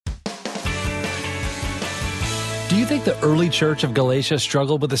think the early church of Galatia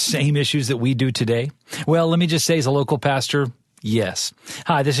struggled with the same issues that we do today? Well, let me just say as a local pastor, yes.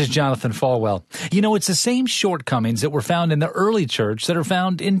 Hi, this is Jonathan Falwell. You know, it's the same shortcomings that were found in the early church that are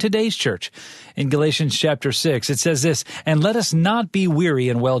found in today's church. In Galatians chapter 6, it says this, "And let us not be weary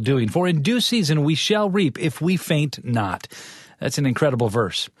in well-doing, for in due season we shall reap if we faint not." That's an incredible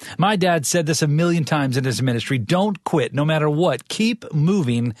verse. My dad said this a million times in his ministry. Don't quit, no matter what. Keep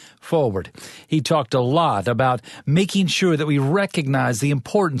moving forward. He talked a lot about making sure that we recognize the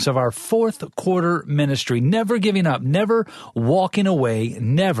importance of our fourth quarter ministry. Never giving up, never walking away,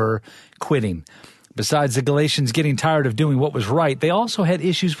 never quitting. Besides the Galatians getting tired of doing what was right, they also had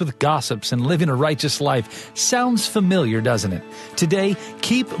issues with gossips and living a righteous life. Sounds familiar, doesn't it? Today,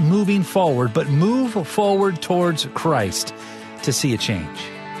 keep moving forward, but move forward towards Christ to see a change.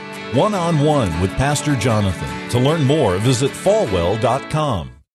 One-on-one with Pastor Jonathan. To learn more, visit falwell.com.